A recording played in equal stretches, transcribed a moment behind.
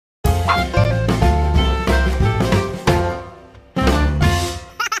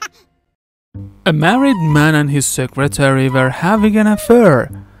A married man and his secretary were having an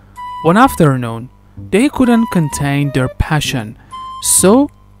affair. One afternoon, they couldn't contain their passion, so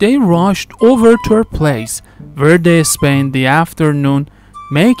they rushed over to her place, where they spent the afternoon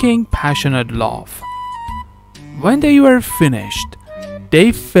making passionate love. When they were finished,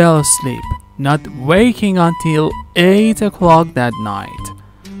 they fell asleep, not waking until 8 o'clock that night.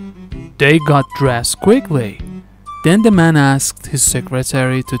 They got dressed quickly. Then the man asked his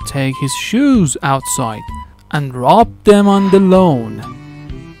secretary to take his shoes outside and rub them on the lawn.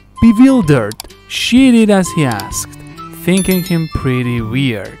 Bewildered, she did as he asked, thinking him pretty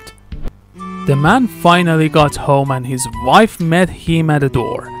weird. The man finally got home and his wife met him at the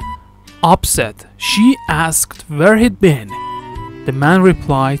door. Upset, she asked where he'd been. The man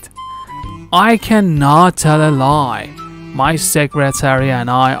replied, "I cannot tell a lie. My secretary and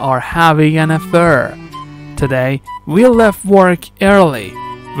I are having an affair. Today, we left work early,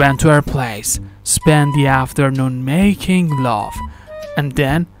 went to her place, spent the afternoon making love, and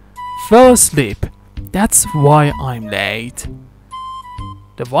then fell asleep. That's why I'm late."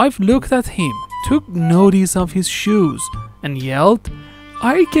 The wife looked at him, took notice of his shoes, and yelled,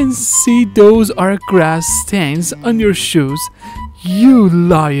 "I can see those are grass stains on your shoes. You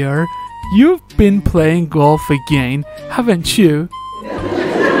liar! You've been playing golf again, haven't you?"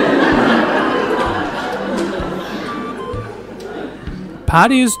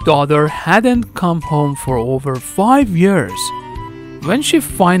 Patty's daughter hadn't come home for over 5 years. When she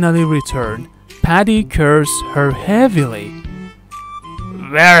finally returned, Patty cursed her heavily.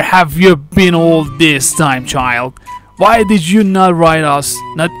 "Where have you been all this time, child? Why did you not write us,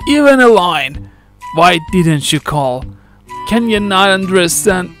 not even a line? Why didn't you call? Can you not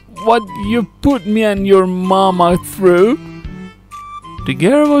understand what you put me and your mama through?" The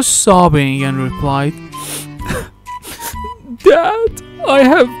girl was sobbing and replied, "Dad, I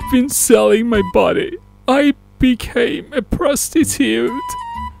have been selling my body. I became a prostitute."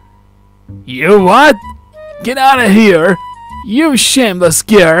 "You what? Get out of here! You shameless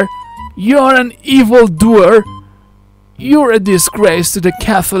girl! You're an evildoer! You're a disgrace to the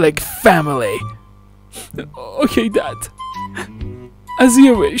Catholic family!" "Okay, Dad. As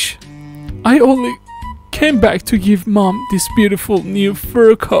you wish. I only came back to give Mom this beautiful new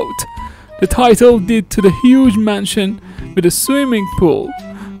fur coat. The title deed to the huge mansion with a swimming pool,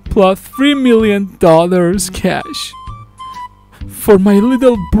 plus $3 million cash. For my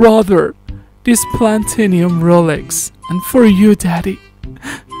little brother, this platinum Rolex, and for you, Daddy,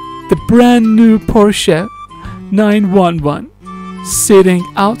 the brand new Porsche 911, sitting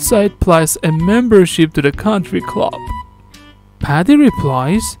outside plus a membership to the country club." Patty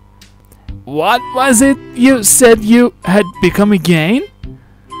replies, "What was it you said you had become again?"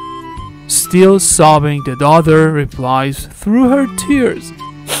 Still sobbing, the daughter replies through her tears,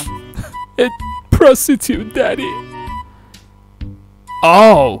 "A prostitute, Daddy."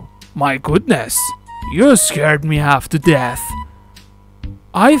 "Oh, my goodness, you scared me half to death.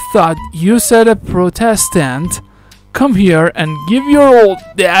 I thought you said a Protestant. Come here and give your old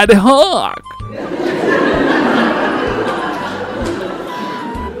dad a hug."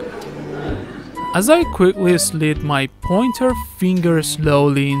 As I quickly slid my pointer finger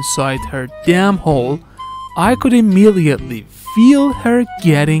slowly inside her damn hole, I could immediately feel her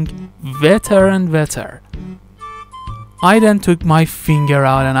getting wetter and wetter. I then took my finger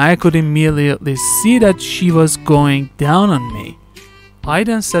out and I could immediately see that she was going down on me. I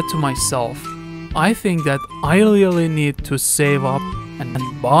then said to myself, I think that I really need to save up and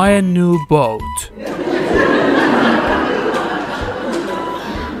buy a new boat.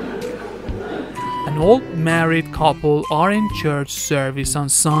 An old married couple are in church service on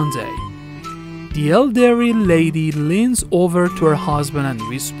Sunday. The elderly lady leans over to her husband and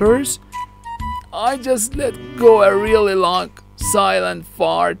whispers, "I just let go a really long, silent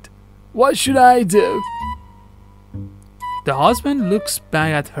fart. What should I do?" The husband looks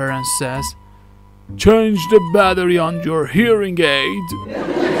back at her and says, "Change the battery on your hearing aid."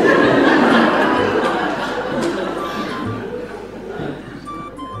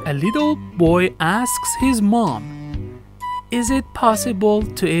 A little boy asks his mom, "Is it possible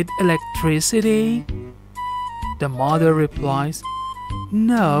to eat electricity?" The mother replies,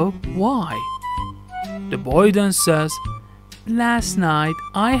 "No, why?" The boy then says, "Last night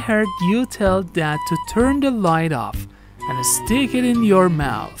I heard you tell Dad to turn the light off and stick it in your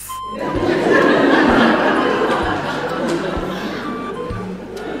mouth."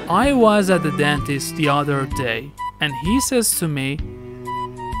 I was at the dentist the other day and he says to me,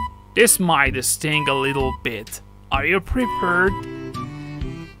 "This might sting a little bit. Are you prepared?"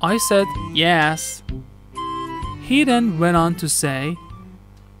 I said, "Yes." He then went on to say,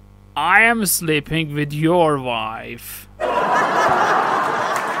 I am sleeping with your wife.